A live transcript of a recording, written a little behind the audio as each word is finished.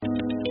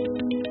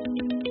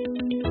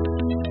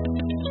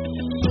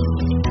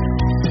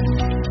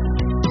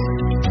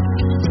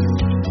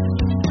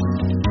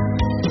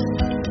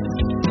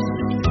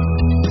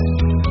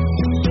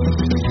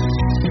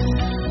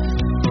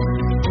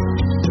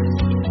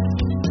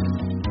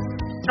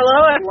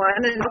Hello,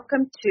 everyone, and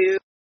welcome to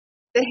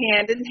the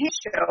Hand in Hand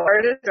Show,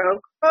 Art of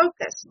Stroke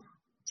Focus.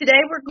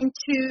 Today we're going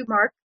to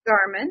Mark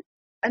Garman,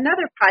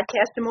 another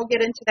podcast, and we'll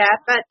get into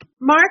that. But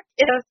Mark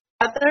is a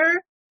father,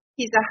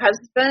 he's a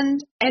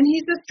husband, and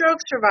he's a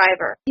stroke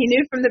survivor. He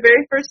knew from the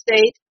very first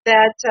date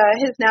that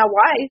his now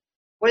wife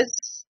he was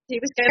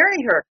going to marry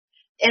her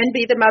and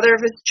be the mother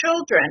of his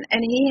children,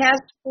 and he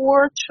has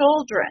 4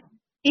 children.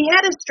 He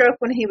had a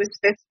stroke when he was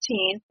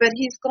 15, but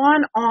he's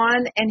gone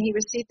on and he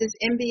received his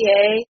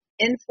MBA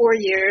in 4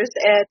 years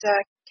at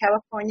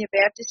California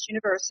Baptist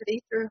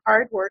University through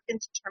hard work and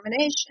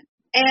determination.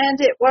 And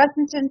it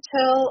wasn't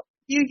until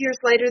a few years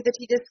later that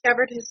he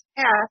discovered his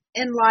path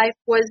in life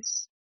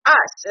was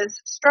us as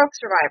stroke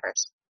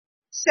survivors.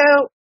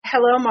 So,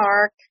 hello,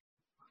 Mark.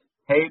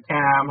 Hey,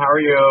 Tam. How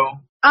are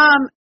you?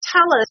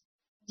 Tell us,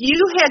 you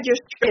had your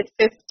stroke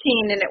at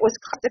 15, and it was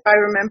caused, if I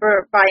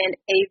remember, by an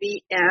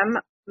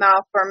AVM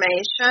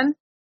malformation.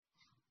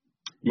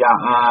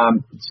 Yeah,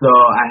 so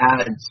I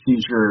had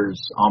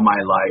seizures all my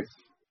life,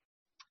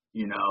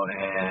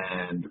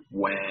 and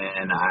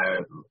when I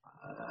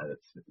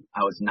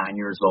was 9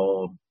 years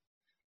old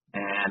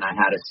and I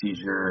had a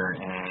seizure,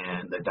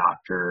 and the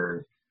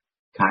doctor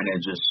kind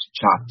of just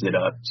chalked it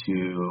up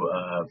to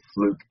a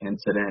fluke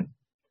incident.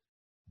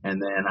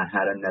 And then I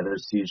had another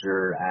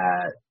seizure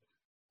at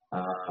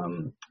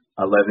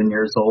 11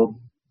 years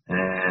old,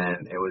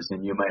 and it was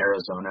in Yuma,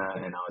 Arizona,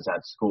 and I was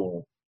at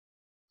school.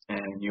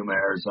 And Yuma,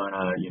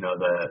 Arizona,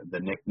 the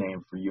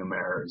nickname for Yuma,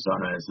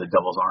 Arizona is the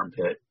Devil's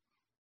Armpit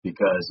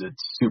because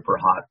it's super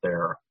hot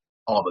there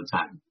all the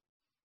time.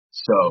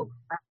 So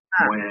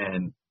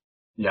when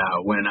I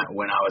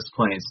was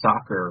playing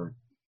soccer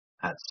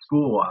at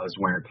school, I was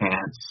wearing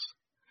pants,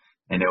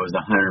 and it was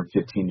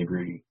 115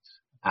 degrees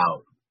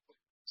out.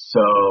 So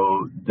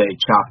they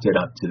chalked it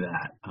up to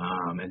that.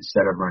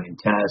 Instead of running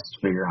tests,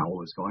 figuring out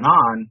what was going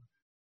on,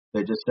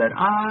 they just said,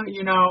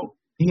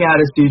 he had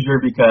a seizure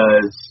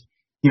because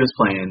he was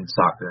playing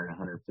soccer in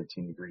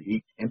 115 degree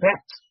heat and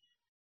pants,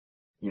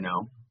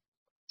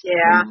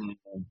 Yeah.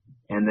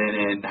 And then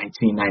in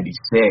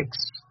 1996,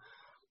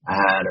 I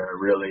had a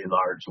really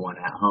large one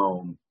at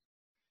home.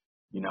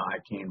 I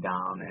came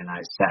down and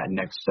I sat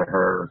next to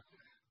her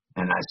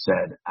and I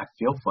said, I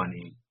feel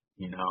funny,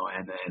 and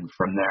then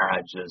from there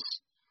I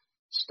just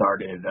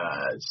started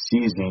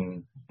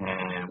seizing.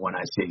 And when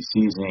I say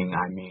seizing,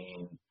 I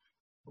mean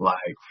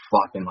like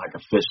flopping like a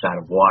fish out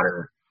of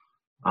water,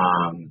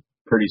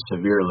 pretty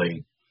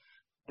severely.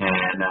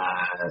 And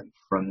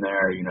from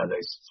there,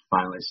 they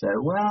finally said,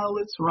 well,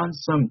 let's run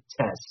some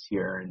tests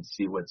here and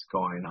see what's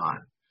going on.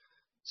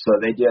 So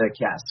they did a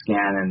CAT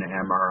scan and an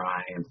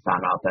MRI and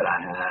found out that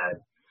I had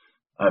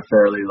a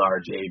fairly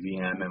large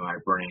AVM in my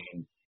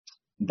brain.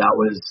 That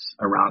was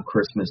around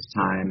Christmas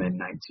time in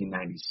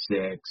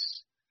 1996.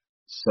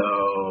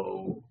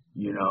 So,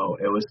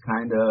 it was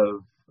kind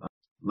of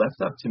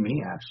left up to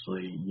me,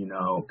 actually,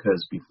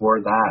 because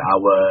before that I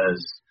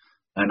was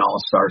an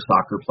all-star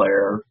soccer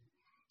player.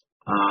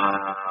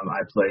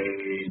 I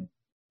played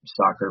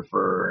soccer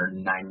for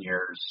 9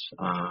 years.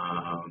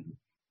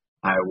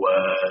 I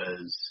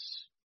was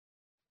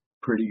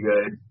pretty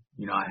good.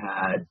 I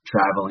had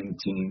traveling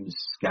teams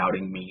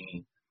scouting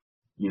me,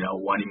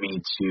 wanting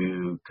me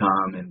to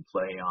come and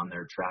play on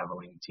their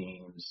traveling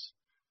teams.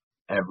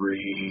 I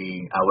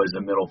was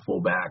a middle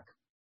fullback,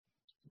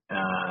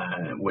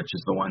 which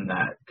is the one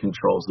that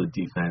controls the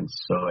defense.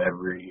 So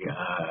every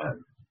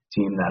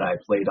team that I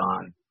played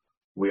on,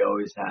 we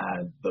always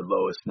had the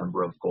lowest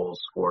number of goals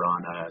scored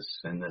on us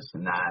and this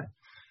and that.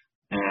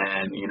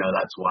 And,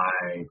 that's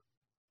why,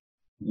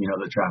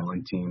 the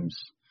traveling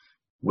teams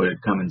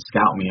would come and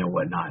scout me and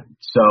whatnot.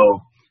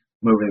 So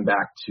moving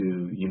back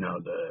to,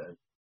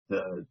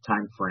 the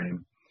time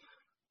frame.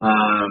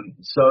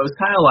 So it was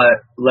kind of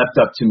left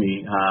up to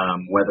me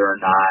whether or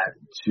not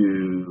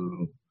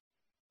to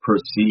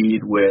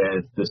proceed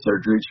with the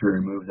surgery to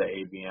remove the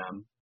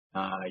AVM.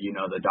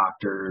 The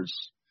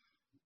doctors,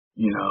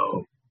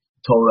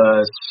 told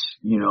us,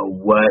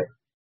 what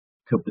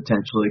could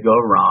potentially go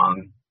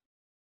wrong.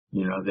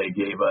 They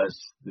gave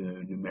us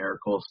the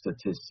numerical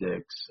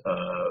statistics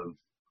of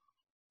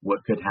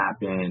what could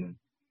happen,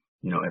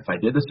 if I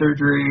did the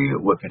surgery,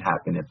 what could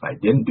happen if I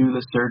didn't do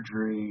the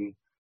surgery,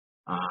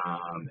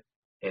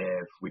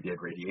 if we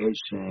did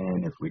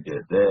radiation, if we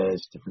did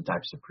this, different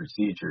types of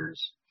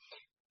procedures.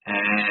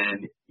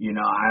 And,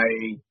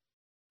 I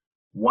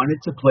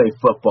wanted to play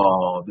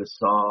football. This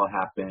all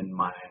happened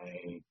my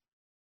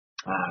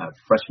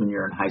freshman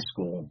year in high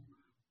school.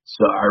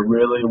 So I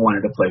really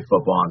wanted to play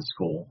football in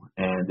school,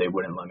 and they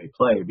wouldn't let me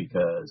play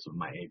because of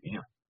my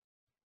AVM.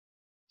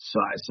 So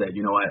I said,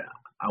 you know what?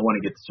 I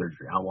want to get the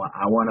surgery. I want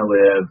to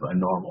live a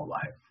normal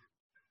life.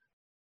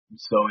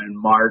 So in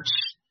March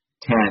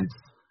 10th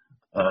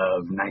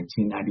of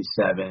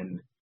 1997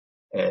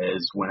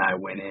 is when I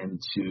went in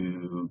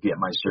to get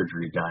my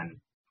surgery done.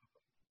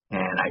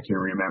 And I can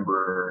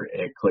remember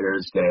it clear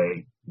as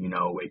day,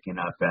 waking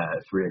up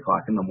at 3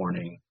 o'clock in the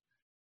morning,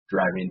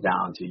 driving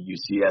down to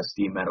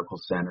UCSD Medical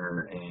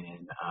Center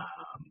in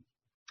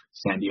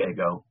San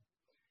Diego.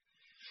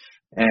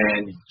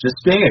 And just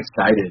being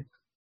excited,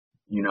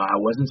 I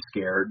wasn't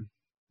scared.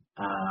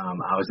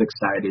 I was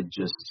excited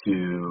just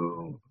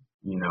to,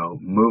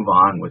 move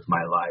on with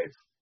my life.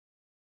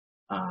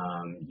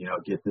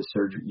 Get the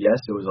surgery. Yes,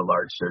 it was a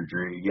large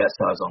surgery. Yes,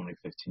 I was only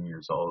 15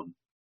 years old.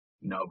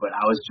 But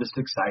I was just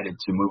excited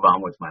to move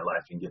on with my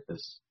life and get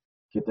this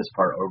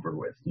part over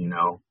with. And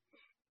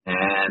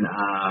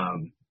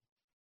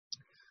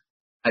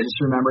I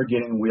just remember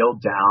getting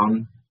wheeled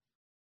down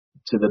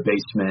to the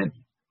basement.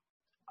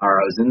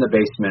 Or I was in the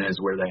basement is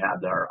where they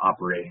had their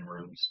operating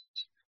rooms,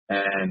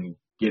 and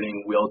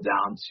getting wheeled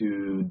down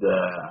to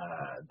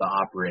the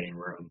operating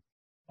room.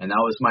 And that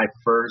was my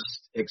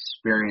first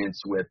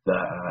experience with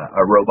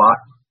a robot.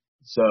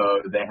 So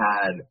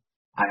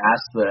I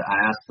asked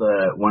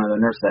one of the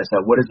nurses, I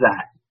said, "What is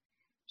that?"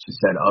 She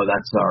said, "Oh,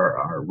 that's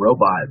our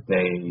robot.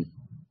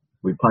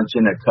 We punch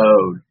in a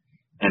code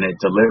and it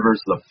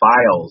delivers the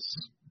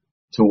files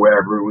to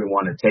wherever we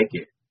want to take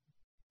it."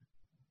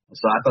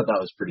 So I thought that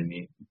was pretty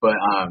neat. But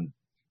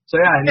so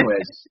yeah,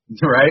 anyways,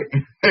 right?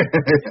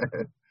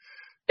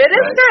 It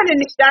is kind of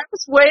neat. I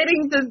was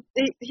waiting to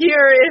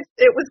hear if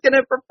it was going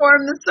to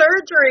perform the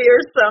surgery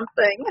or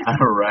something.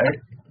 Right?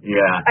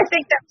 Yeah. I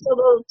think that's a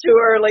little too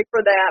early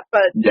for that,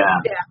 but yeah.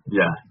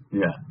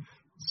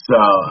 So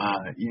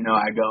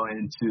I go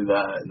into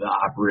the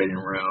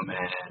operating room,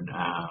 and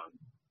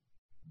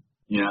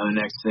the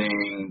next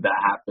thing that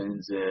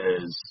happens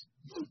is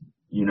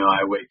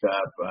I wake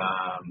up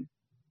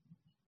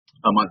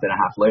a month and a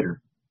half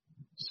later.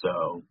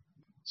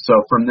 So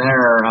from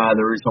there,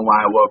 the reason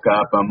why I woke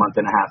up a month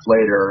and a half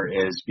later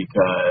is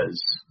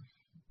because,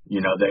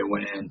 they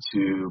went in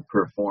to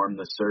perform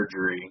the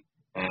surgery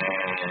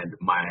and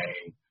my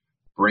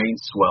brain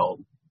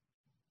swelled.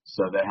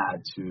 So they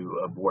had to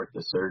abort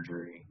the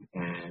surgery.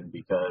 And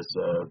because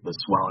of the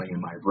swelling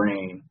in my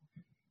brain,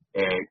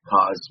 it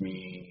caused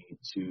me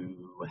to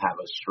have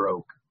a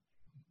stroke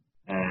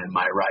and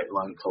my right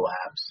lung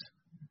collapsed.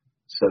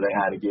 So they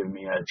had to give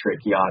me a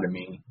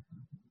tracheotomy,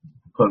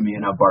 put me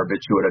in a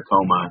barbiturate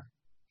coma,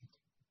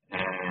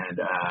 and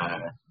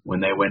when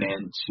they went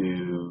in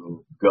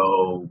to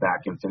go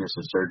back and finish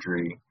the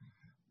surgery,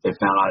 they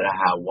found out I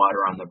had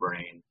water on the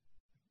brain,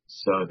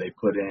 so they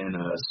put in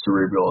a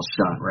cerebral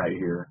shunt right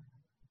here.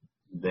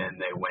 Then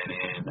they went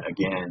in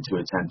again to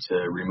attempt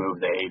to remove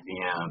the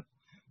AVM.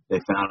 They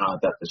found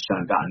out that the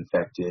shunt got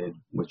infected,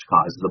 which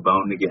caused the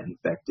bone to get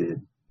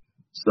infected.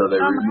 So they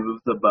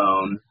removed the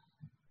bone,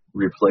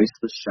 replaced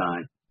the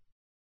shunt.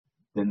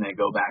 Then they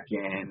go back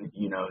in,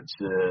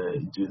 to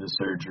do the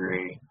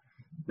surgery.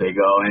 They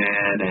go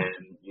in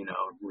and,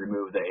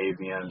 remove the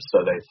AVM. So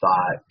they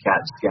thought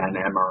CAT scan,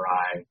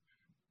 MRI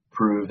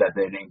proved that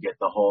they didn't get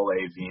the whole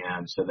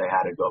AVM. So they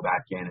had to go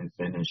back in and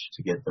finish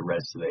to get the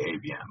rest of the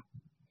AVM.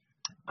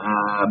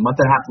 A month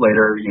and a half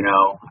later,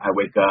 I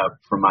wake up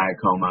from my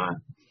coma,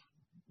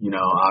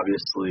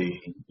 obviously,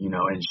 in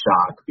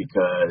shock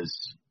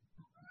because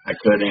I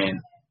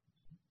couldn't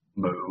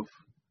move.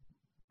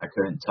 I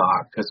couldn't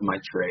talk because my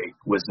trach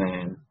was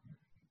in.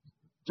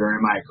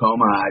 During my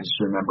coma, I just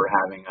remember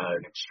having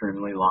an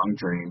extremely long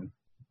dream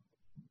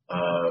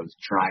of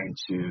trying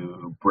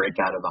to break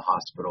out of the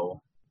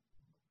hospital.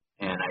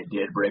 And I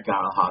did break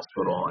out of the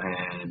hospital.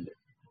 And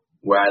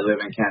where I live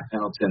in Camp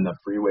Pendleton, the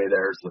freeway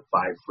there is the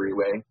 5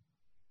 freeway.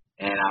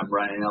 And I'm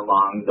running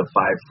along the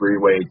 5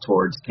 freeway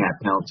towards Camp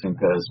Pendleton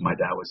because my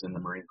dad was in the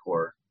Marine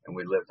Corps and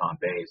we lived on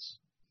base.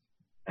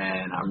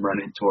 And I'm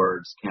running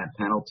towards Camp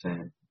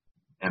Pendleton.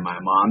 And my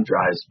mom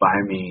drives by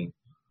me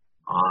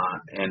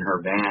in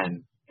her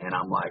van, and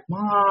I'm like,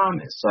 "Mom!"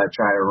 So I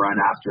try to run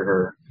after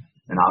her,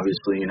 and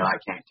obviously, I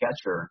can't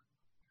catch her.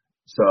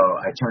 So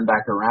I turn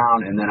back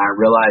around, and then I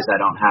realize I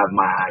don't have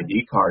my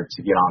ID card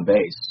to get on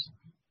base.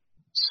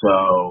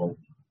 So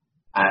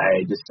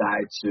I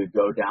decide to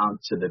go down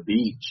to the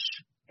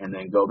beach and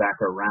then go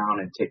back around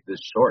and take this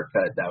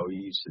shortcut that we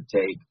used to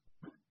take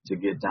to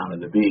get down to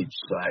the beach.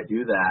 So I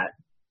do that,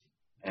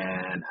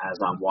 and as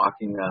I'm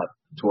walking up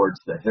towards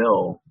the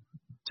hill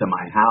to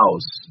my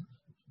house,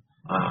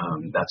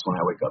 that's when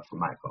I wake up from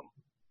my coma.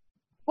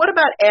 What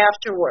about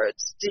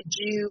afterwards? Did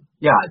you?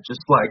 Yeah, just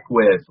like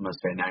with, I'm going to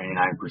say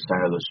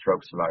 99% of the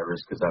stroke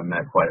survivors, because I've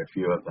met quite a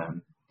few of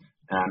them,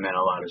 and I met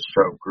a lot of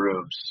stroke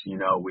groups,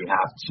 we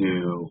have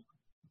to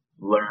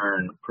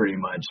learn pretty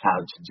much how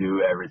to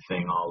do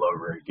everything all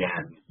over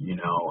again,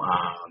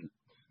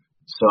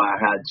 So I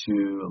had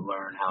to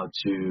learn how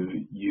to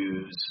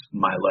use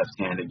my left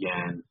hand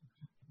again.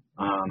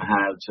 I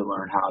had to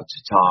learn how to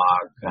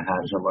talk. I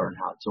had to learn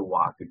how to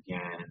walk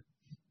again.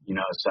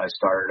 So I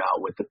started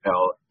out with the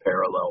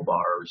parallel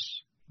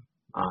bars,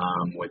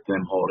 with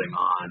them holding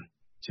on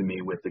to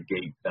me with the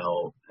gait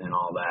belt and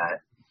all that.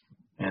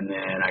 And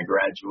then I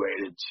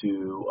graduated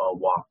to a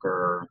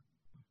walker,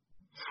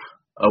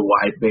 a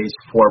wide base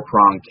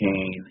 4-prong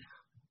cane,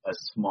 a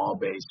small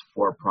base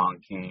 4-prong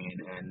cane.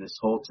 And this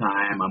whole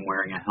time I'm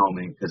wearing a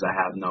helmet because I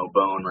have no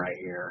bone right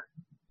here.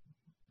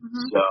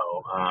 Mm-hmm. So,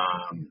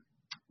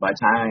 by the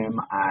time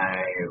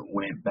I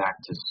went back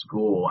to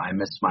school, I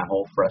missed my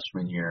whole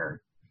freshman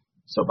year.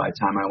 So by the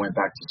time I went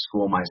back to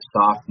school my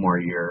sophomore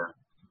year,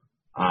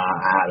 I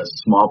had a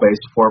small base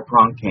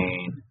 4-prong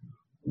cane,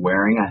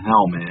 wearing a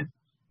helmet.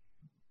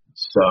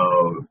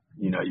 So,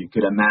 you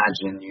could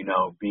imagine,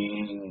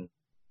 being,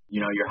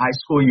 your high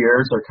school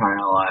years are kind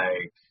of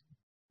like,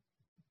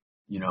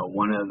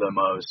 one of the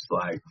most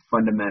like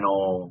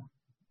fundamental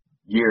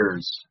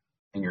years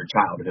in your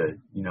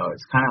childhood.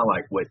 It's kind of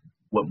like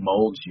what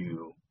molds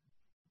you,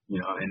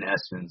 in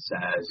essence,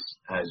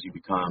 as you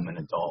become an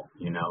adult,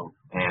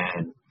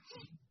 and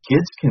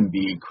kids can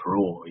be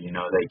cruel,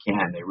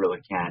 they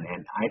really can.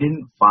 And I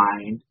didn't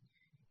find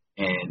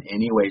in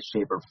any way,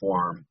 shape, or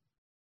form,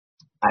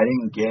 I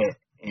didn't get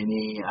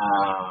any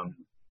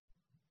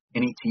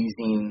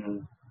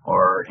teasing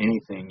or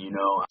anything,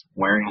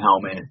 wearing a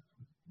helmet,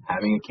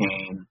 having a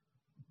cane,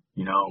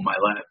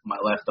 my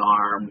left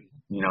arm,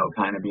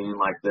 kind of being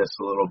like this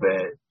a little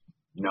bit,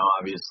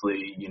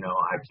 obviously,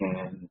 I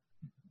can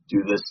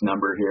do this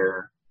number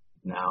here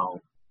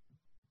now,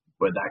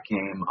 but that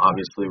came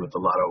obviously with a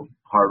lot of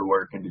hard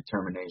work and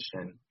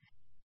determination.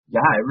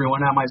 Yeah,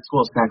 everyone at my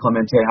school, San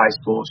Clemente High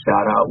School,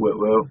 shout out, woo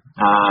woo.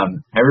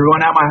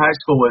 Everyone at my high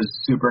school was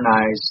super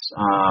nice.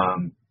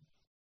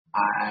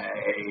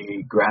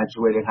 I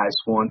graduated high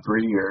school in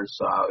 3 years,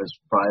 so I was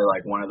probably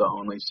like one of the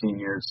only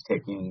seniors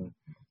taking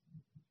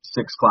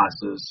 6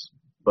 classes,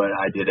 but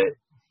I did it.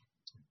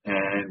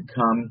 And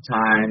come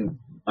time,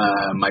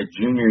 my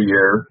junior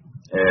year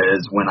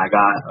is when I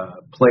got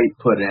a plate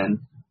put in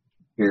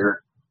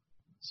here.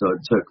 So it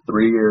took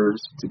 3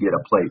 years to get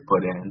a plate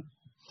put in.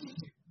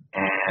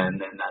 And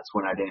then that's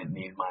when I didn't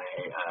need my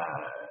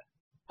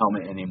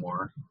helmet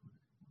anymore.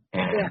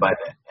 And by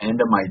the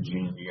end of my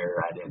junior year,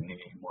 I didn't need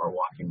any more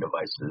walking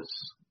devices.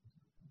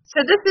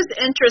 So this is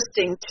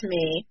interesting to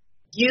me.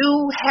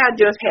 You had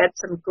to have had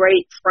some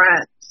great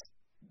friends,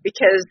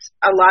 because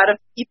a lot of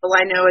people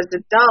I know as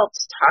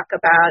adults talk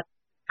about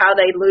how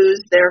they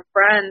lose their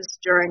friends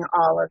during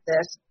all of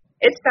this.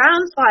 It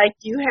sounds like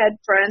you had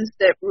friends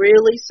that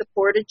really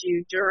supported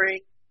you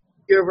during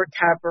your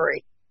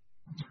recovery.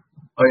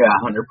 Oh, yeah,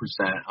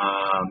 100%.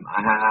 I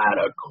had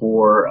a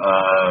core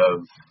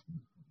of,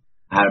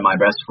 I had my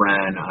best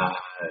friend,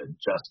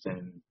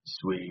 Justin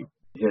Sweet,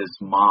 his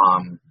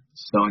mom,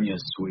 Sonia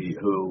Sweet,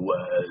 who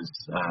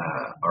was,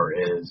 or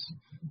is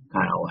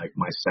kind of like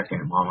my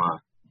second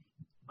mama.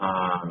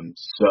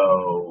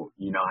 So,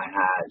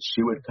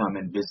 she would come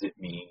and visit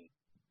me,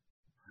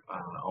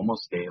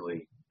 almost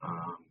daily,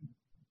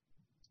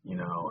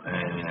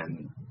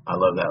 and I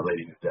love that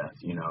lady to death.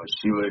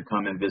 She would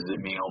come and visit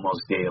me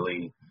almost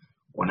daily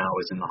when I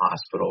was in the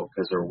hospital,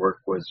 because her work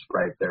was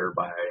right there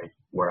by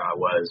where I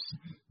was.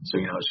 So,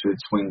 she would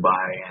swing by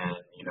and,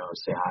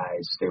 say hi,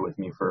 stay with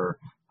me for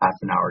half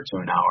an hour to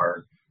an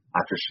hour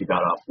after she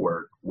got off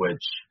work,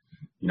 which,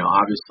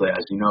 obviously,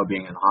 as you know,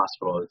 being in the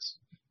hospital, it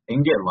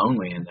can get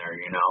lonely in there,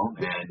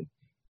 and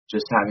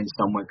just having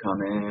someone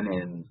come in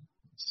and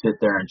sit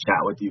there and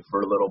chat with you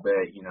for a little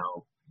bit,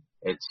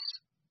 it's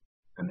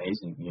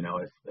amazing.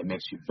 It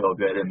makes you feel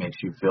good. It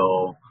makes you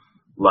feel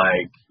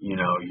like,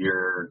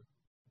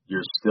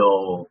 you're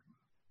still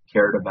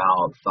cared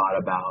about, thought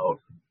about,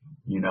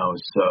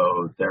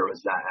 so there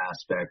was that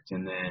aspect.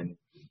 And then,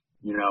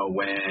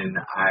 when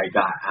I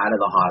got out of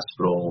the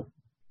hospital,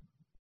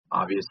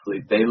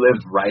 obviously they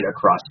lived right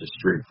across the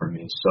street from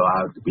me, so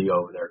I would be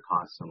over there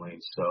constantly.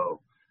 So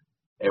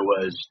it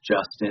was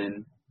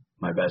Justin,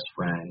 my best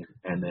friend,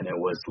 and then it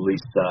was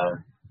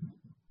Lisa,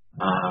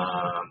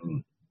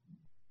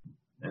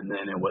 and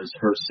then it was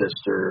her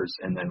sisters,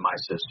 and then my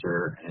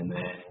sister, and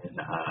then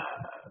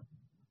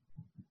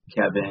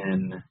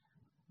Kevin,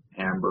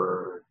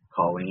 Amber,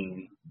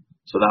 Colleen.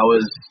 So that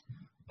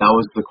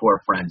was the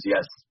core friends.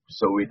 Yes.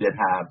 So we did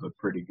have a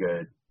pretty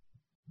good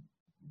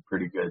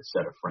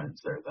set of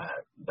friends there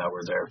that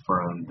were there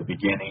from the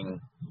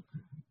beginning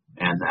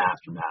and the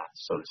aftermath,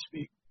 so to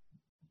speak.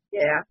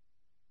 Yeah.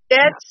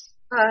 That's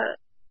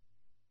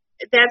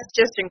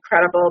just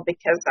incredible,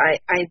 because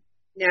I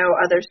know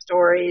other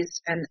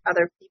stories and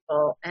other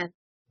people, and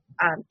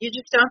you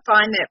just don't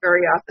find that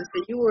very often.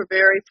 So you were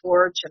very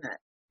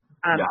fortunate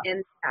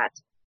in that.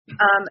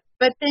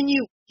 But then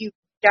you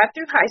got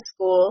through high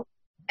school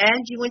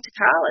and you went to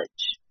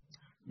college.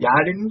 Yeah,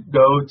 I didn't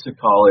go to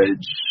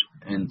college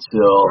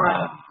until,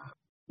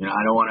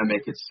 I don't want to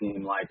make it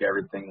seem like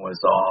everything was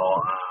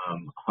all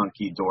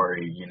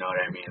hunky-dory, you know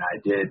what I mean? I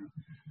did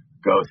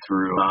go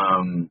through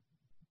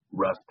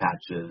rough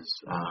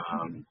patches.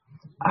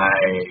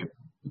 I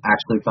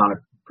actually found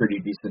a pretty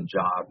decent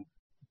job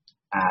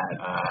at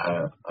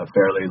a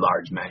fairly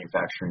large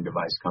manufacturing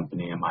device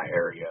company in my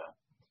area.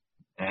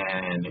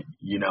 And,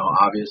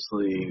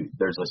 obviously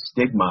there's a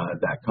stigma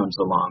that comes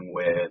along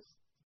with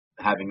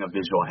having a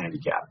visual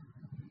handicap.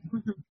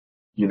 Mm-hmm.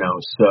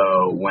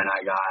 So when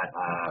I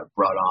got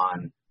brought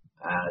on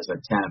as a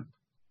temp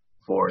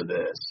for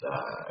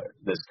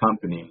this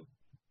company,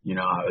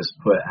 I was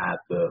put at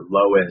the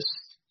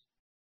lowest,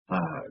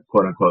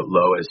 quote unquote,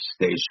 lowest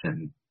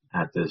station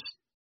at this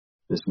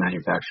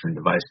manufacturing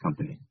device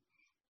company.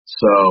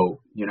 So,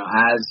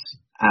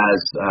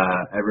 as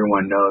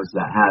everyone knows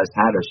that has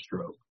had a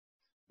stroke,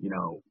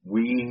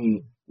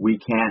 we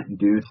can't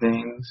do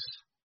things,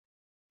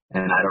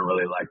 and I don't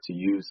really like to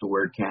use the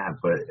word can't,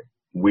 but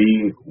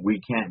we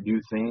can't do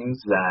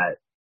things that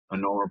a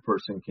normal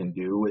person can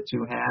do with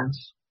two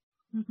hands,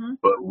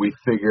 but we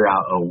figure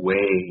out a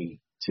way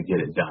to get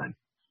it done.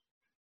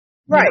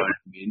 Right. You know what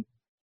I mean?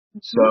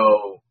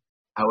 So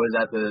I was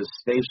at the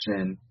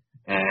station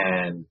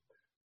and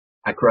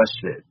I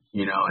crushed it,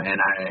 and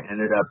I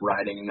ended up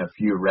writing a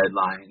few red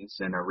lines,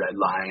 and a red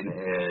line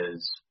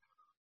is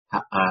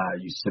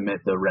you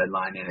submit the red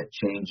line and it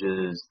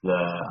changes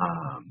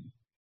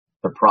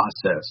the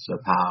process of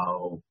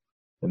how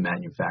the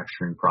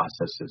manufacturing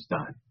process is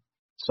done.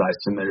 So I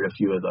submitted a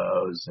few of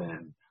those,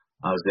 and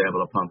I was able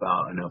to pump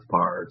out enough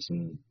parts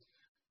and,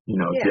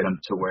 get them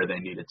to where they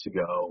needed to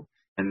go.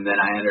 And then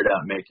I ended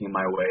up making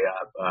my way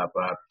up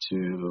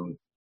to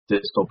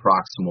distal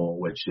proximal,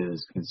 which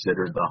is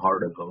considered the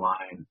heart of the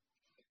line.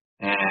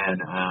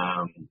 And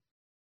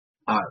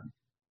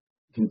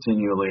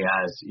continually,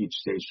 as each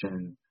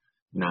station,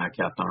 I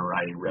kept on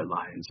writing red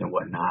lines and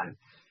whatnot.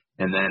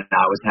 And then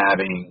I was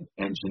having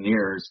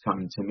engineers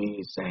coming to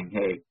me saying,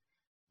 hey,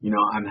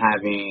 I'm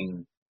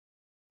having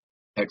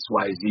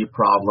XYZ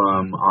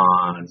problem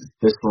on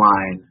this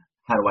line.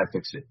 How do I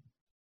fix it?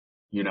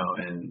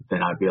 And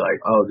then I'd be like,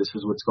 oh, this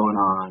is what's going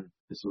on.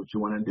 This is what you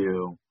want to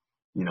do,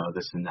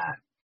 this and that.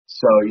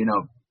 So,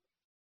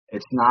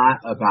 it's not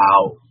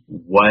about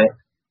what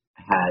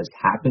has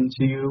happened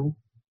to you.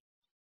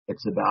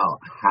 It's about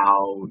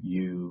how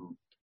you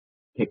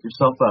pick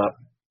yourself up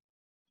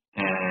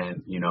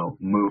and,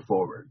 move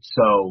forward.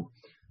 So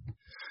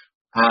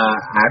I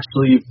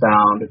actually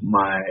found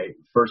my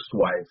first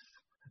wife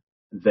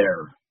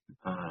there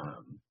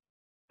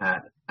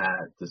at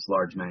this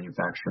large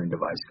manufacturing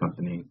device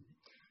company.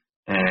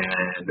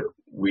 And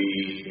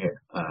we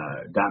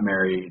got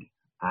married.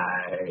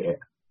 I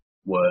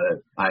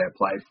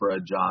applied for a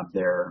job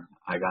there.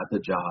 I got the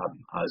job.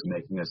 I was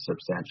making a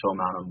substantial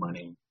amount of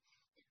money.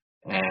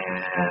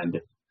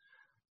 And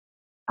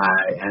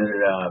I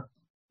ended up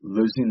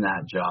losing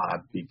that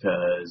job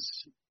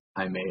because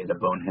I made a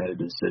boneheaded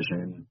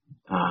decision.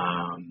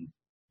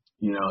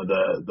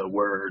 The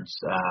words,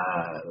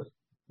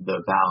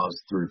 the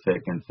vows through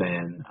thick and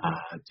thin,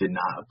 did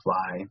not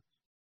apply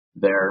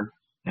there.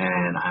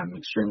 And I'm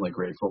extremely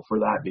grateful for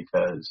that,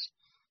 because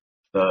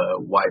the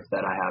wife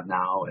that I have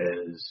now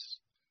is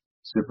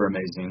super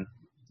amazing,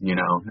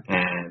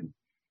 and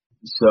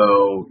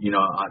so,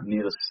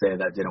 needless to say,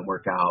 that didn't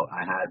work out.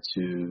 I had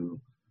to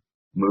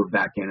move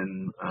back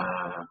in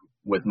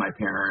with my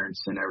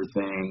parents and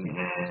everything,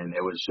 and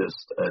it was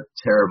just a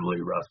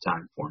terribly rough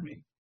time for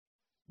me.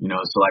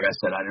 So like I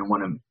said, I didn't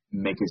want to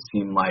make it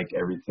seem like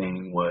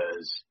everything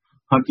was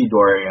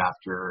hunky-dory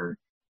after,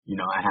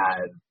 I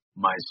had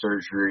my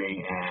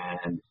surgery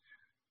and,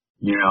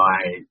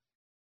 I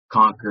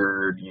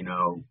conquered,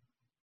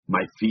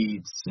 my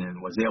feet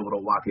and was able to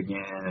walk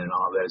again and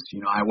all this.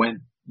 I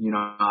went,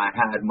 I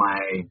had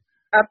my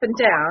up and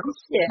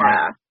downs,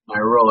 my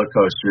roller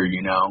coaster,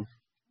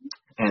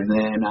 and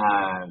then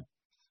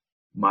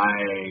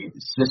my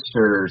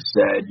sister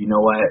said, you know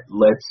what,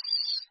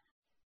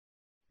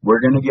 we're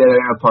going to get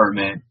an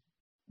apartment.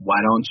 Why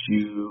don't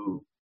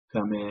you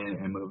come in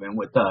and move in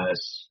with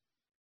us,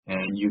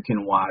 and you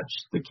can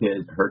watch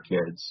her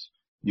kids.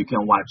 You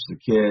can watch the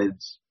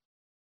kids,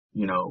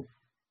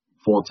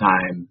 full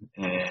time,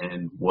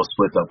 and we'll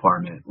split the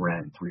apartment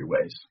rent 3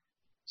 ways.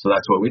 So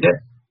that's what we did.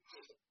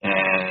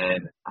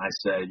 And I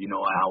said, you know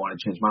what, I want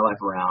to change my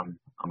life around.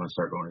 I'm going to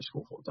start going to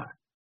school full time.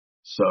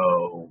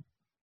 So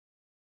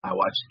I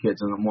watched the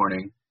kids in the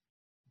morning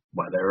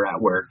while they were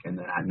at work, and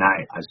then at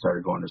night I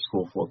started going to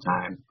school full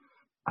time.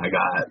 I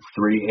got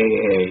 3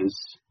 AAs,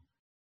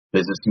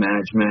 business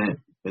management,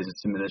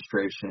 business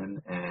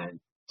administration, and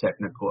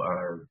technical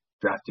or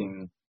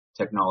drafting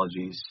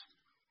technologies.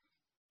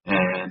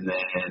 And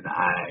then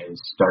I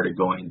started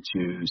going to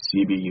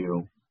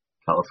CBU,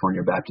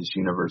 California Baptist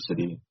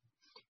University.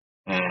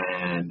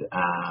 And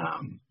I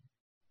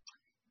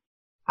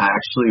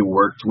actually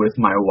worked with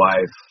my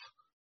wife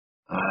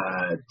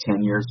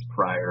 10 years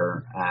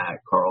prior at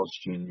Carl's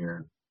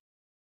Jr.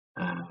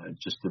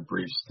 Just a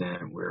brief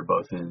stint. We were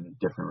both in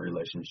different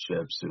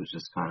relationships. It was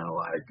just kind of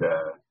like,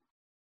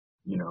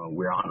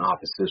 we're on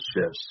opposite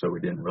shifts, so we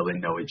didn't really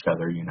know each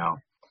other,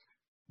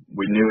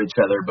 We knew each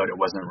other, but it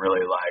wasn't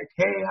really like,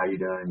 hey, how you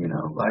doing?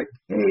 Like,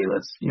 hey,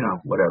 let's,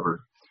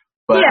 whatever.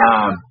 But,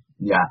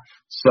 yeah.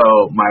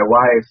 So my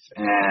wife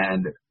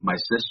and my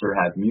sister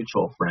had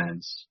mutual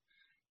friends,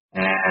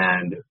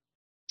 and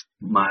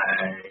my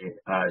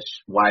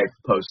wife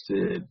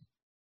posted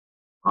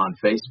on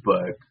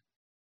Facebook,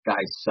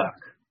 "Guys suck,"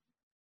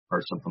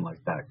 or something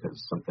like that,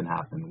 because something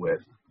happened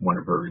with one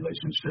of her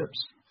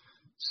relationships.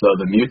 So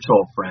the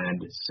mutual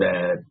friend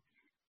said,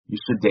 "You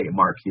should date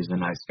Mark. He's a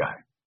nice guy."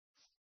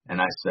 And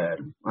I said,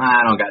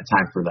 I don't got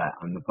time for that.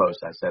 On the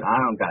post, I said, I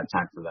don't got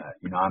time for that.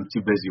 I'm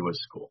too busy with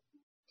school.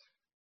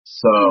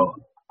 So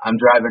I'm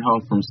driving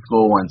home from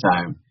school one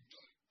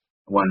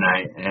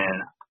night,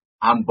 and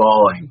I'm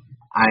bawling.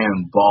 I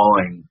am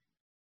bawling.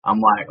 I'm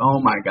like,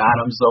 oh my God,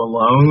 I'm so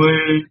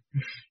lonely.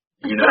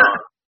 You know,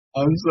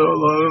 I'm so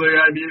lonely.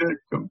 I need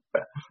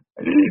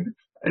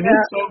I need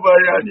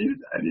somebody.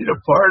 I need a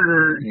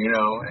partner. You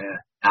know, and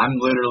I'm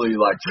literally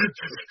like,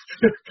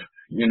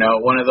 you know,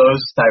 one of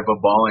those type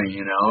of bawling.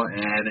 You know,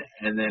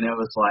 and then it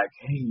was like,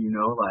 hey, you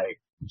know, like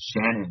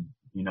Shannon,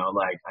 you know,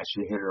 like I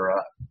should hit her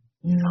up.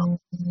 You know,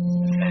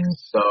 and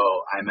so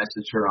I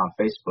messaged her on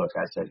Facebook.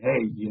 I said,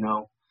 hey, you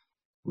know,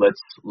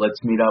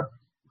 let's meet up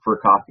for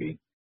coffee.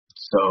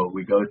 So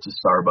we go to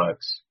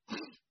Starbucks,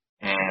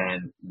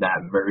 and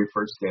that very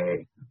first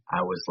day,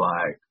 I was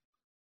like,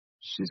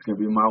 she's gonna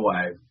be my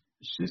wife.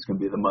 She's gonna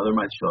be the mother of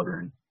my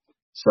children.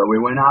 So we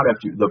went out.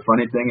 The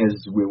funny thing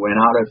is, we went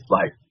out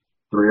like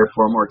 3 or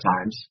 4 more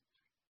times,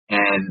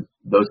 and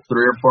those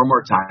 3 or 4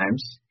 more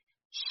times,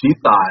 she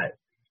thought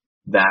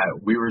that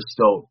we were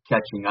still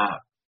catching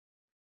up.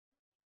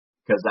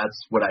 Because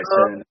that's what I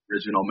said in the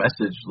original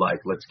message, like,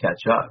 let's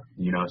catch up,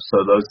 you know.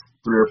 So those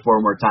 3 or 4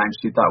 more times,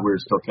 she thought we were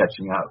still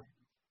catching up,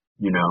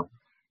 you know.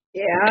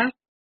 Yeah.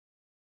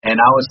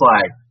 And I was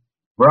like,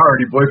 we're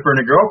already boyfriend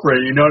and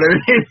girlfriend, you know what I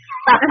mean?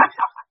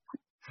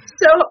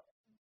 So,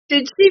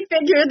 did she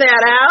figure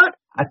that out?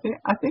 I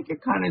think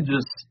it kind of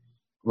just,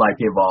 like,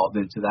 evolved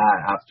into that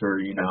after,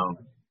 you know,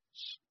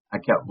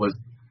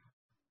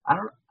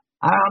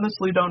 I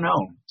honestly don't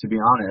know, to be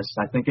honest.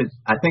 I think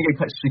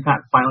she kind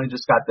of finally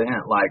just got the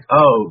hint, like,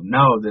 oh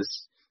no, this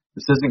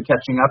isn't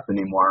catching up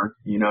anymore.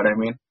 You know what I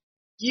mean?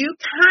 You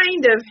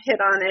kind of hit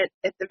on it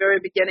at the very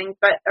beginning,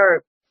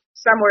 or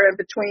somewhere in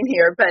between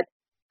here. But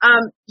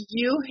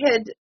you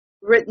had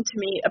written to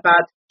me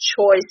about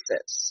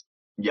choices.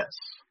 Yes.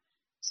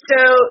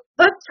 So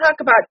let's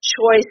talk about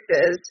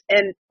choices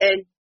and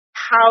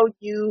how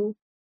you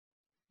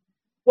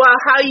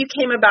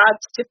came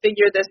about to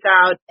figure this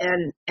out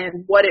and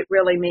what it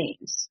really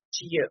means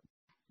to you.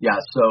 Yeah,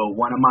 so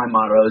one of my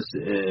mottos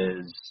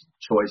is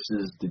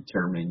choices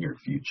determine your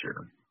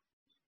future.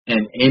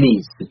 In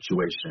any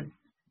situation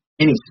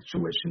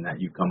that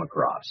you come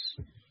across,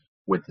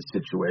 with the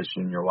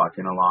situation you're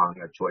walking along,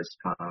 a choice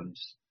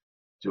comes.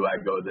 Do I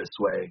go this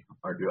way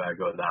or do I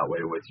go that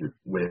way with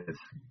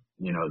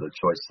you know, the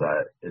choice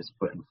that is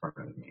put in front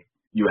of me?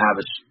 You have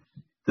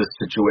the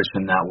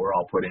situation that we're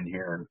all put in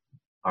here.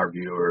 Our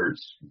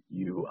viewers,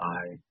 you,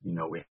 I, you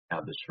know, we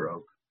have the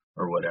stroke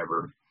or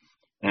whatever.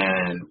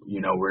 And, you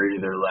know, we're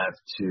either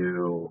left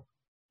to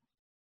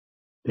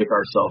pick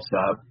ourselves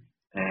up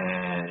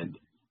and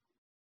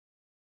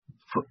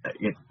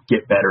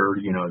get better,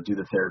 you know, do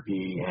the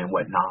therapy and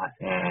whatnot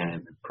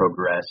and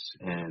progress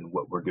in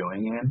what we're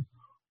doing in,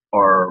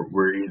 or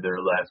we're either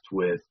left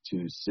with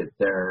to sit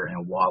there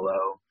and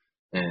wallow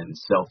in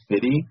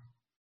self-pity.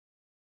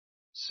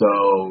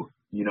 So,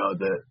 you know,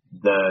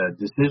 the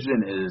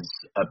decision is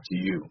up to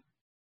you,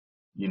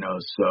 you know,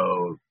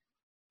 so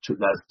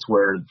that's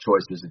where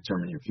choices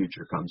determine your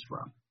future comes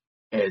from.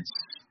 It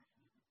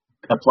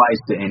applies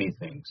to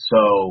anything.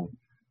 So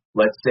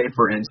let's say,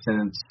 for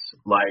instance,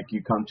 like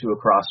you come to a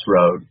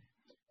crossroad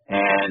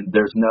and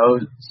there's no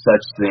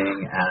such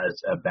thing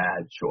as a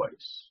bad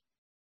choice,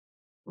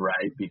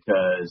 right?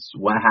 Because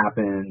what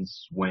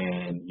happens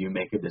when you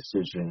make a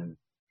decision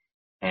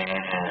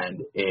and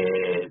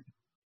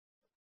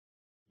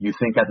you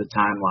think at the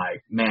time,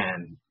 like,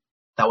 man,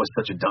 that was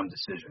such a dumb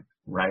decision,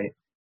 right?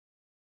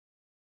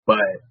 But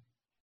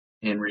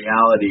in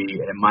reality,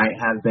 it might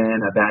have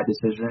been a bad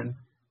decision,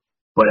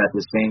 but at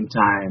the same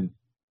time,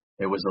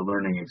 it was a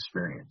learning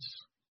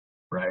experience,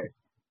 right?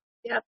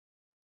 Yep.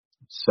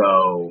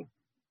 So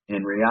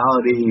in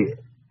reality,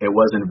 it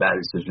wasn't a bad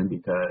decision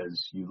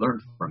because you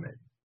learned from it.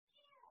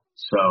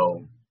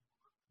 So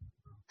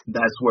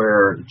that's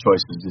where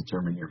choices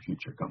determine your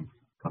future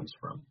comes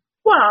from.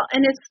 Well,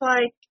 and it's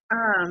like,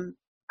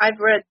 I've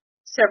read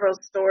several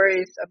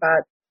stories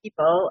about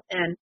people,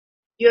 and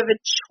you have a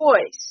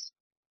choice.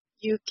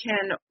 You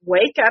can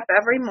wake up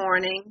every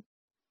morning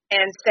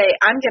and say,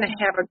 I'm going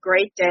to have a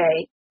great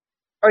day.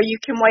 Or you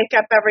can wake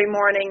up every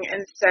morning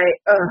and say,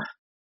 ugh,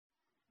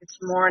 it's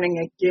morning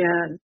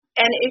again.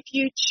 And if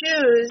you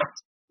choose,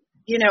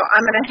 you know,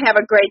 I'm going to have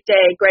a great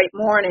day, great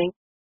morning,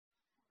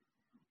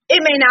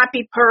 it may not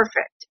be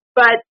perfect,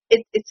 but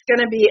it's going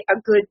to be a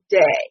good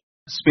day.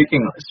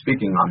 Speaking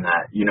on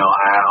that, you know,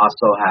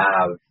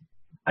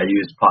 I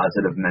use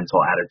positive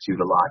mental attitude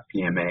a lot,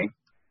 PMA.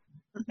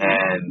 Mm-hmm.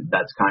 And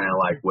that's kind of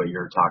like what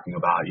you're talking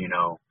about, you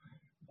know,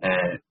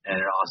 and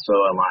it also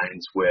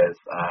aligns with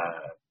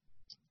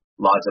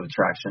laws of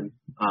attraction.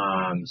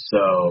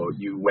 So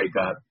you wake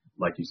up,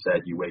 like you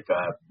said, you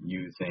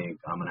think,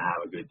 I'm going to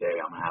have a good day.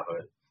 I'm going to have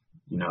a,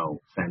 you know,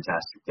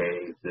 fantastic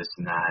day, this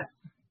and that,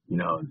 you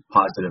know,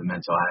 positive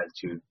mental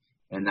attitude.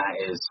 And that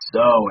is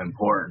so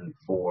important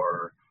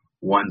for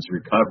one's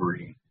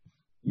recovery.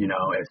 You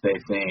know, if they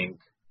think,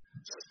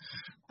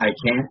 I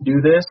can't do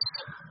this,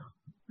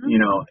 you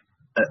know,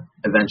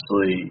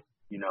 eventually,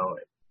 you know,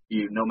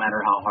 no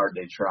matter how hard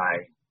they try,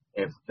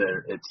 if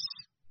it's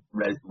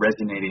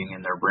resonating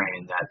in their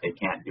brain that they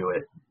can't do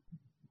it,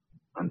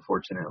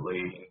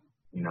 unfortunately,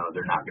 you know,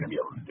 they're not going to be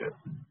able to do it.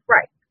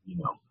 Right.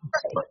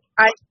 But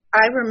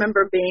I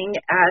remember being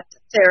at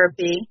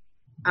therapy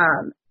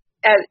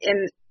in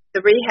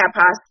the rehab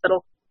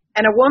hospital,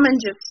 and a woman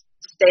just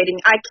stating,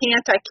 I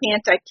can't,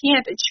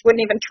 and she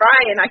wouldn't even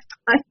try. And I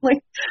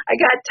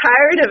got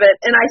tired of it,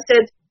 and I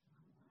said,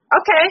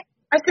 okay.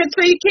 I said,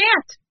 so you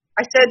can't.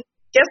 I said,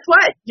 guess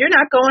what? You're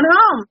not going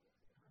home.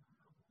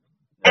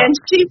 Yeah. And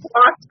she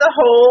walked the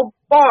whole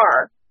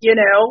bar,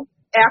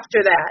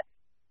 after that.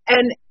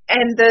 And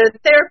the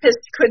therapist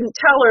couldn't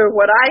tell her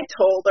what I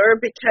told her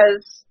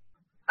because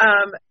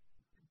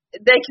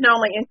they can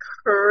only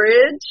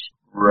encourage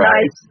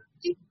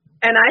nicely.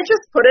 And I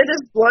just put it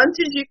as blunt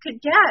as you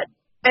could get.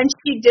 And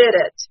she did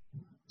it.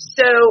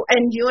 So,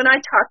 and you and I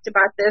talked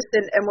about this,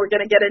 and we're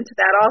going to get into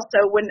that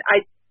also. When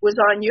I was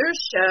on your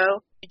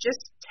show, you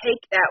just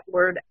take that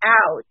word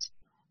out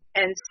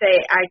and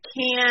say, I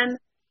can,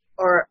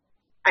 or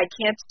I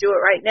can't do it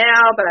right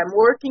now, but I'm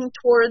working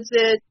towards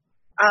it.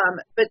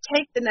 But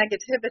take the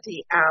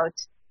negativity out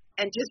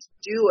and just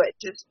do it.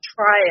 Just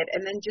try it,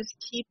 and then just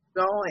keep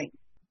going.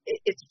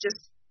 It's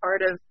just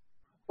part of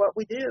what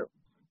we do.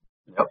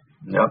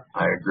 Yep,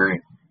 I agree.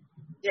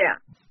 Yeah.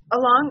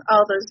 Along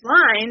all those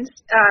lines,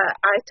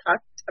 I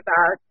talked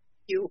about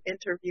you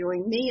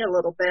interviewing me a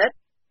little bit.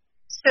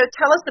 So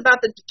tell us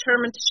about the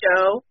Determined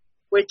Show,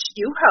 which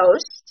you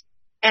host,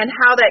 and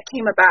how that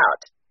came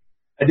about.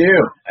 I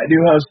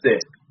do host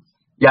it.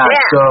 Yeah.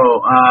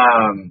 So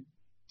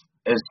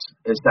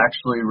it's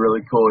actually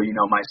really cool.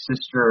 My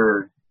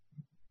sister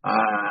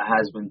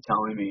has been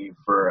telling me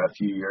for a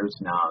few years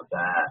now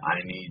that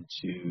I need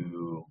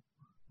to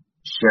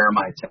share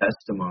my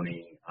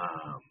testimony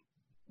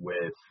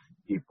with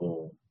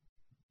people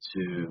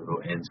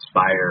to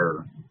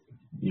inspire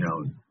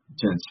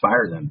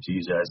them, to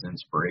use it as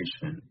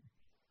inspiration.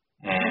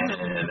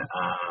 And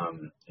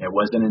it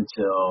wasn't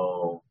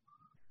until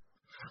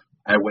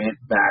I went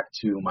back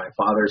to my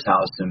father's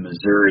house in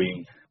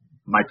Missouri,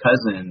 my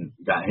cousin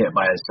got hit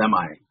by a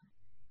semi,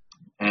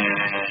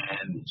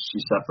 and she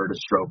suffered a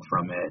stroke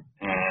from it.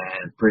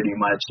 And pretty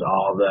much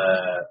all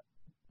the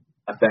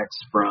effects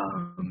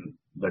from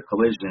the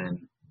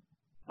collision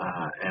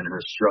and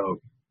her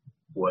stroke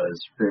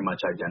was pretty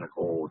much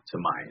identical to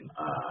mine.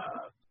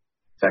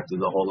 Affected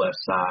the whole left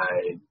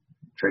side,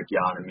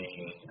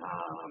 tracheotomy,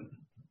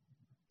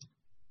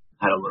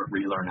 had to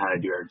relearn how to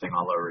do everything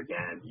all over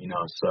again,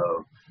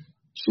 so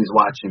she's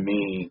watching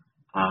me.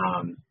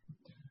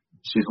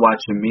 She's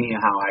watching me,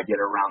 how I get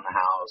around the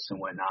house and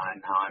whatnot,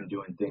 and how I'm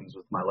doing things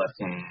with my left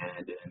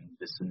hand and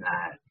this and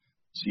that.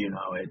 So,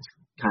 it's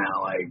kind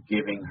of like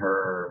giving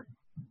her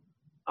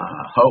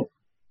hope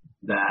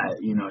that,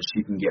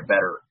 she can get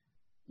better,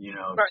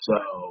 Right.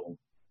 So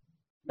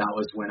that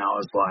was when I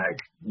was like,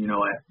 you know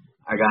what,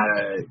 I got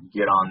to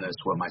get on this,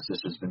 what my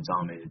sister's been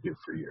telling me to do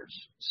for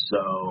years.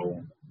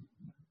 So,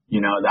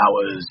 that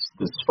was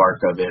the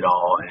spark of it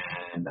all.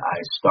 And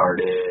I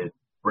started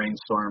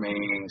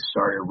brainstorming,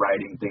 started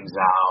writing things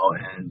out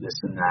and this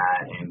and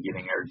that, and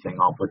getting everything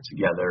all put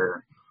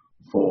together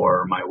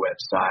for my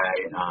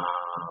website,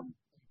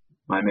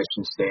 my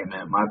mission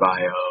statement, my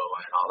bio,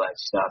 and all that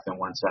stuff. And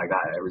once I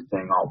got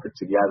everything all put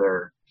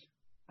together,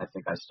 I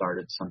think I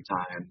started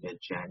sometime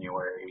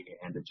mid-January,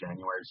 end of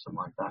January,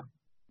 something like that.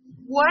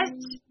 What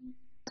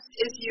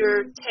is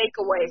your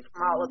takeaway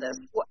from all of this?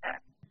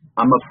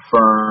 I'm a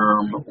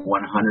firm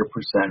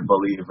 100%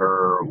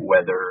 believer,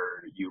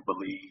 whether you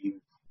believe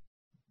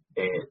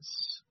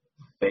it's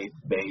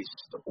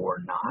faith-based or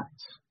not.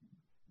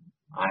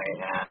 I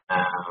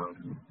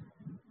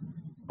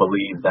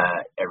believe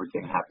that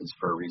everything happens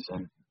for a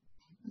reason.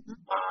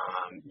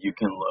 You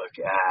can look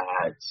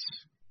at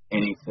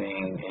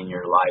anything in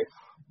your life,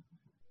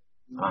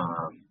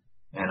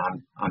 and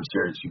I'm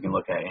serious. You can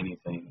look at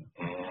anything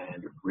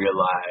and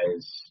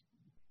realize,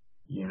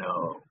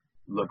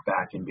 look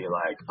back and be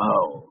like,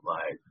 oh,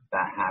 like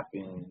that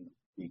happened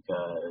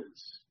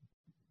because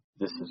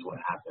this is what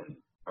happened,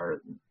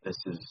 or this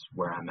is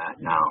where I'm at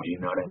now. You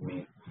know what I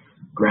mean?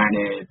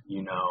 Granted,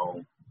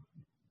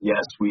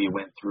 yes, we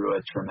went through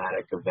a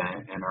traumatic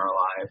event in our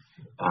life,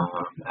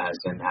 as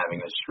in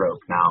having a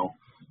stroke now,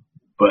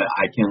 but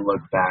I can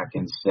look back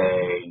and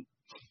say,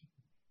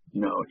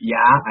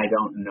 I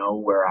don't know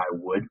where I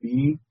would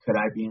be. Could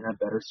I be in a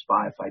better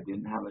spot if I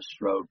didn't have a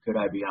stroke? Could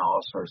I be an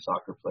all-star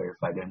soccer player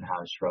if I didn't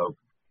have a stroke?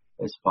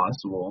 It's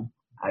possible.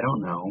 I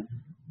don't know.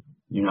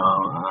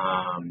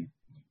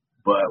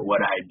 But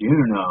what I do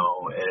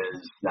know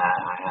is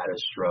that I had a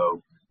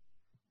stroke.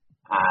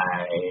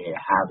 I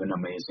have an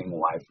amazing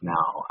wife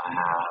now. I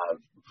have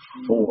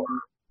 4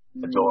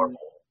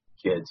 adorable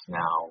kids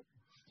now.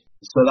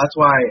 So that's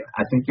why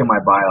I think in my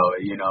bio,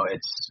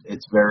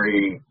 it's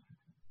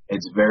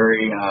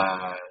very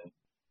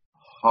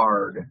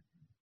hard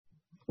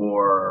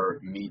for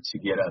me to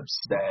get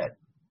upset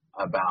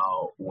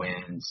about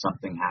when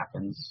something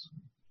happens.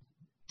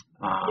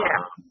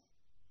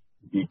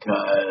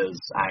 Because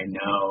I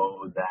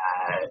know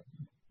that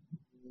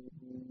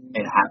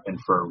it happened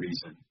for a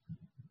reason.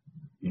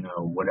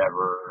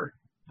 Whatever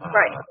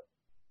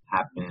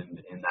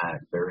happened in that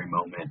very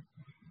moment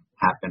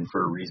happened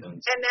for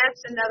reasons. And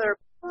that's another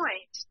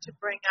point to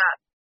bring up,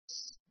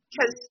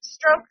 because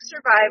stroke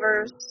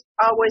survivors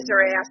always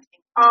are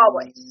asking,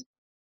 always,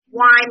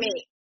 why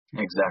me?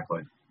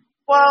 Exactly.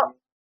 Well,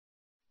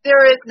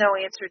 there is no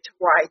answer to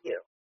why you.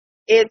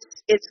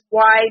 It's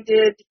why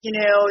did,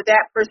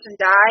 that person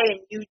die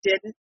and you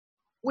didn't?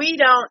 We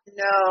don't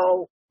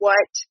know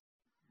what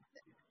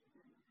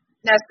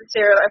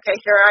necessarily, okay,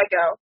 here I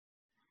go.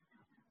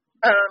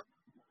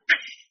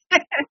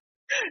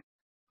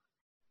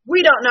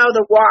 We don't know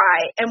the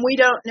why, and we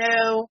don't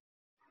know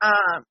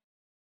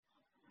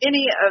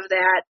any of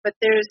that, but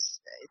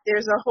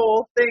there's a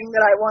whole thing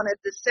that I wanted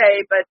to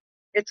say, but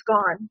it's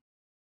gone.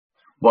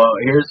 Well,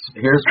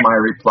 here's my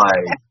reply.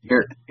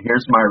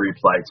 Here's my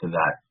reply to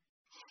that.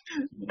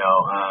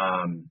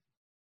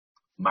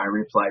 My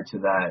reply to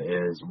that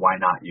is, why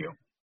not you?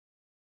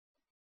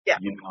 Yeah.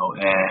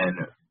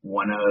 And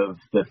one of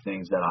the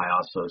things that I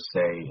also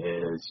say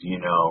is,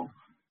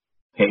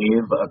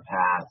 pave a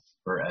path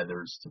for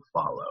others to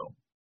follow.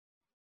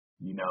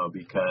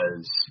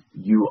 Because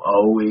you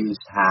always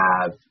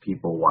have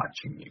people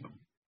watching you,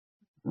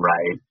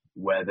 right?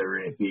 Whether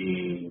it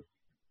be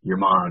your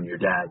mom, your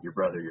dad, your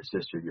brother, your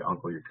sister, your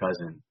uncle, your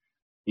cousin,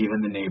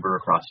 even the neighbor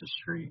across the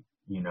street,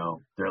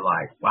 they're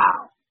like,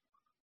 wow,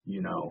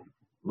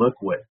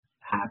 look what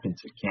happened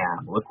to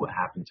Cam. Look what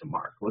happened to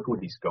Mark. Look what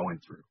he's going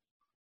through.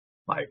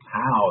 Like,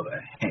 how the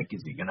heck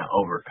is he going to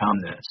overcome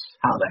this?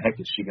 How the heck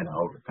is she going to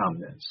overcome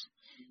this?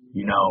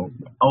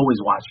 Always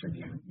watching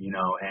you,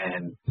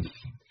 and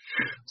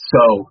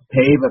so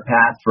pave a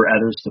path for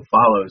others to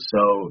follow.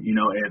 So,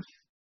 if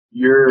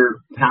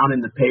you're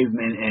pounding the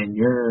pavement and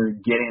you're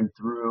getting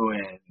through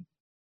and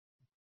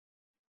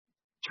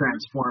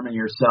transforming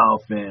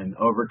yourself and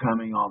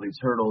overcoming all these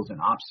hurdles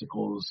and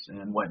obstacles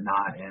and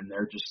whatnot, and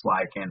they're just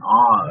like in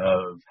awe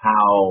of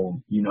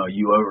how,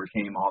 you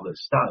overcame all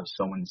this stuff.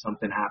 So when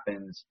something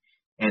happens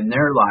in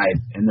their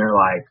life and they're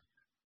like,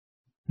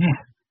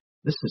 man,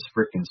 this is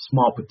freaking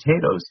small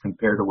potatoes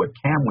compared to what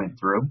Cam went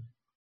through,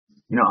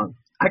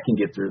 I can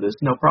get through this,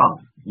 no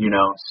problem,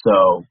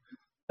 So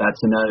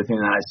that's another thing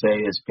that I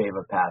say is pave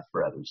a path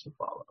for others to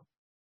follow.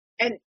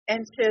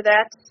 And so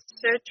that's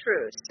so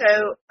true.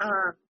 So,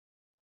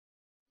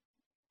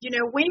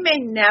 we may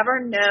never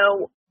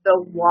know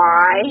the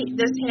why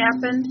this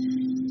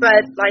happened,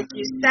 but like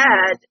you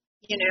said,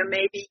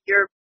 maybe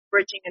you're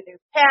bridging a new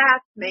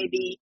path.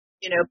 Maybe,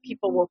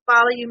 people will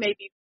follow you.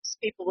 Maybe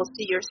people will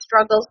see your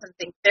struggles and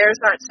think theirs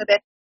aren't so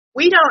bad.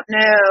 We don't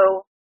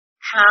know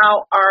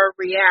how our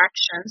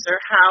reactions or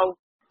how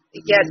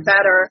we get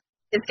better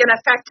is going to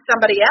affect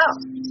somebody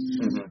else.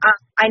 Mm-hmm.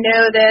 I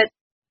know that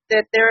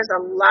there's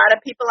a lot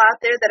of people out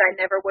there that I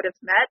never would have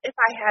met if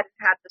I hadn't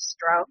had the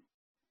stroke.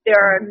 There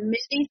are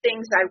many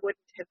things I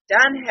wouldn't have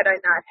done had I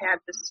not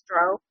had the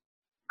stroke.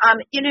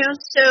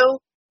 So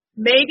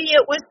maybe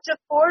it was to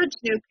forge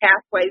new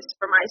pathways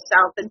for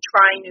myself and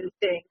try new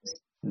things.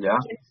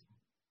 Yeah.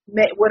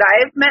 Would I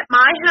have met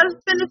my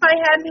husband if I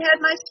hadn't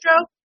had my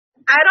stroke?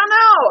 I don't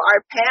know.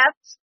 Our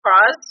paths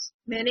crossed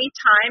many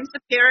times,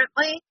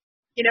 apparently.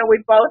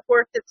 We both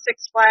worked at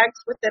Six Flags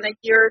within a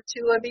year or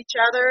two of each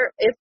other.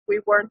 If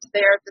we weren't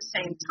there at the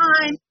same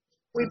time,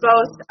 we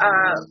both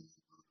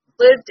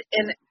lived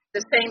in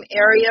the same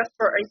area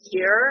for a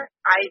year.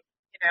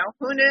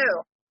 Who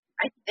knew?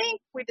 I think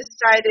we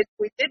decided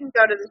we didn't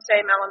go to the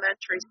same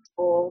elementary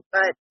school,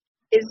 but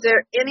is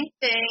there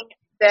anything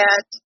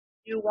that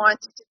you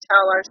want to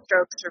tell our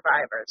stroke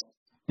survivors?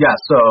 Yeah,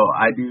 so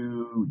I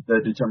do the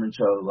Determined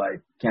Show,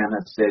 like Cam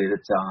had stated,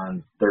 it's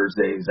on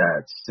Thursdays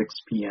at 6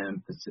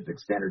 p.m. Pacific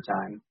Standard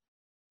Time.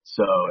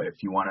 So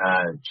if you want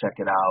to check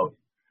it out,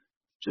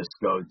 just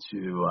go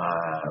to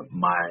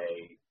my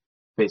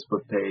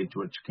Facebook page,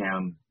 which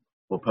Cam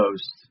will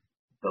post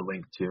the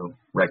link to.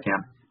 Right,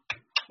 Cam?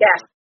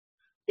 Yes.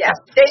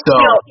 So,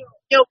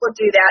 Neil will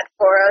do that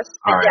for us.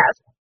 All right.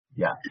 Yes.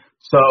 Yeah.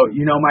 So,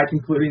 my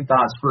concluding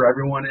thoughts for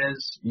everyone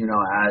is,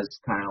 as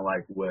kind of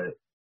like what,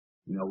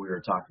 we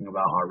were talking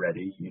about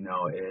already,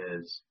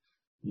 is,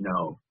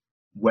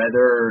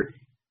 whether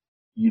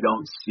you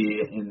don't see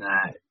it in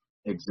that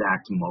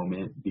exact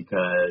moment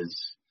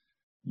because,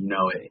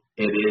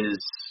 it is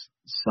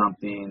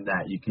something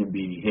that you can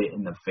be hit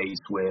in the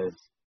face with,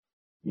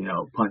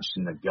 punched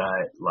in the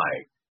gut,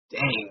 like,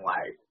 dang,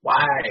 like,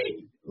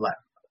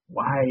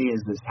 why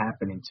is this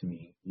happening to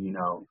me?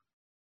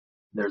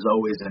 There's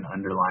always an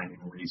underlying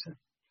reason.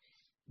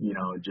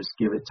 Just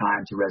give it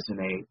time to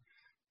resonate,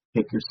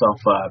 pick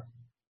yourself up,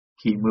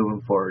 keep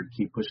moving forward,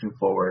 keep pushing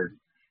forward.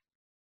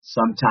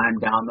 Sometime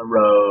down the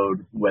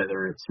road,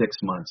 whether it's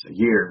 6 months, a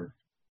year,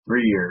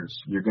 3 years,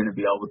 you're going to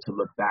be able to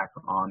look back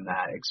on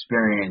that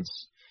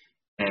experience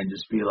and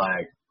just be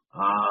like,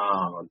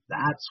 oh,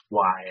 that's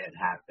why it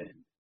happened.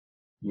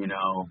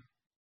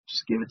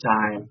 Just give it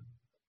time,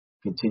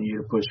 continue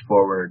to push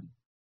forward.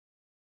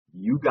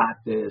 You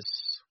got this.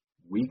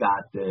 We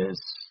got this.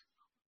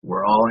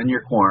 We're all in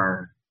your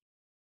corner.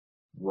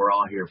 We're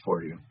all here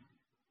for you.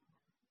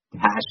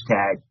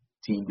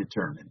 #Team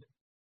Determined.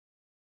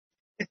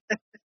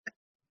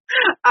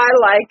 I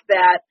like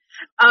that.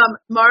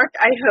 Mark,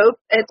 I hope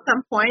at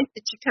some point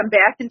that you come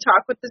back and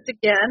talk with us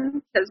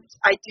again, because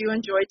I do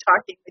enjoy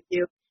talking with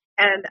you,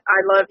 and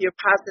I love your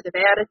positive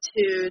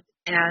attitude,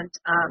 and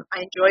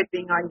I enjoyed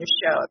being on your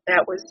show.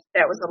 That was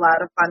a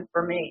lot of fun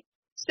for me.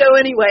 So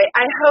anyway,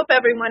 I hope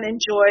everyone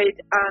enjoyed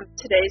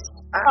today's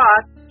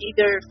talk,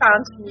 either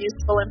found some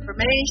useful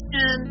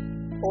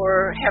information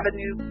or have a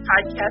new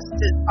podcast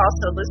to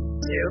also listen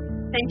to.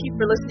 Thank you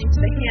for listening to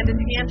the Hand in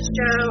Hand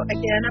Show,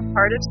 again, a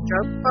part of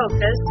Stroke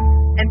Focus.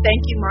 And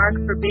thank you,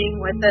 Mark, for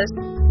being with us.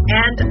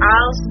 And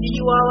I'll see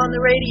you all on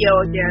the radio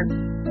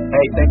again.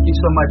 Hey, thank you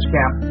so much,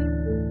 Cam.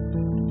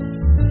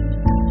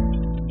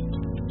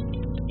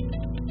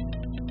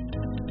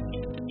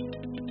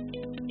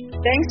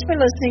 Thanks for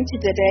listening to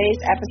today's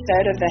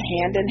episode of the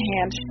Hand in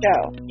Hand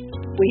Show.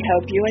 We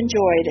hope you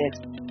enjoyed it.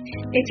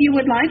 If you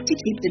would like to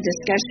keep the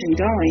discussion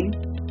going,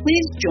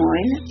 please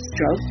join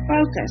Stroke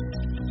Focus,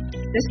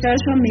 the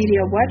social media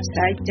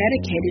website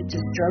dedicated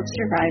to stroke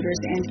survivors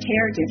and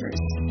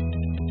caregivers.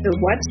 The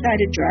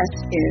website address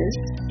is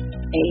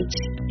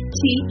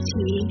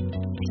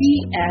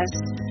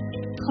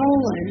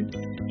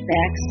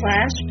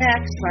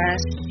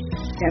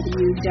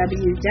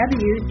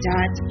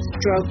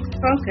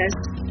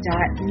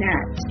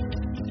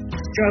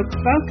Stroke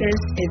Focus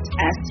is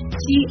STROKEFOCUS.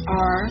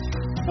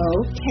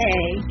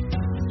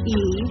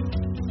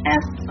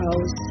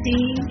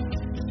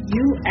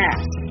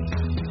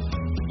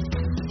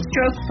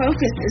 Stroke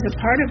Focus is a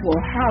part of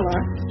Walhalla,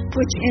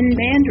 which in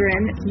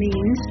Mandarin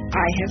means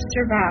I have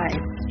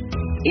survived.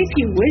 If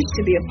you wish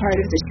to be a part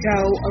of the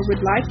show or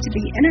would like to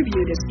be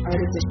interviewed as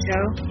part of the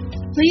show,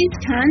 please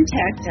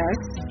contact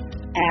us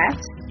at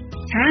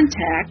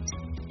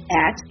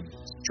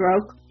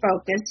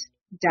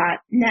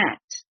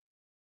contact@strokefocus.net.